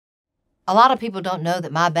A lot of people don't know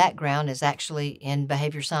that my background is actually in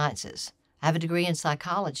behavior sciences. I have a degree in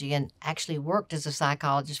psychology and actually worked as a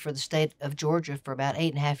psychologist for the state of Georgia for about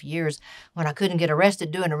 8.5 years when I couldn't get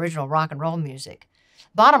arrested doing original rock and roll music.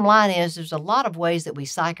 Bottom line is, there's a lot of ways that we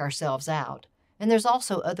psych ourselves out, and there's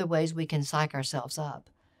also other ways we can psych ourselves up.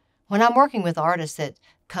 When I'm working with artists that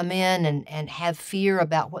come in and have fear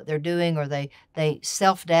about what they're doing, or they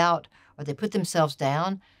self-doubt, or they put themselves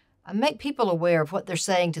down, I make people aware of what they're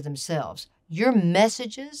saying to themselves. Your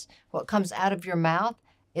messages, what comes out of your mouth,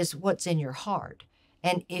 is what's in your heart.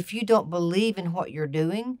 And if you don't believe in what you're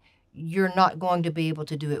doing, you're not going to be able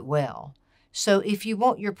to do it well. So if you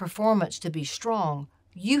want your performance to be strong,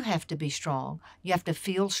 you have to be strong. You have to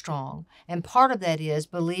feel strong. And part of that is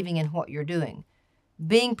believing in what you're doing.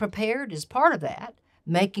 Being prepared is part of that,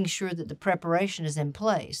 making sure that the preparation is in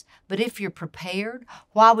place. But if you're prepared,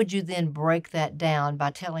 why would you then break that down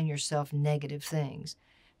by telling yourself negative things?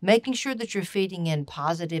 Making sure that you're feeding in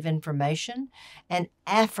positive information and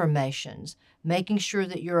affirmations, making sure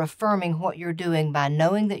that you're affirming what you're doing by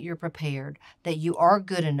knowing that you're prepared, that you are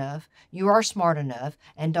good enough, you are smart enough,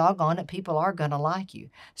 and doggone it, people are going to like you.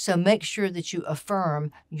 So make sure that you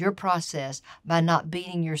affirm your process by not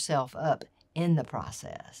beating yourself up in the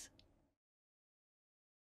process.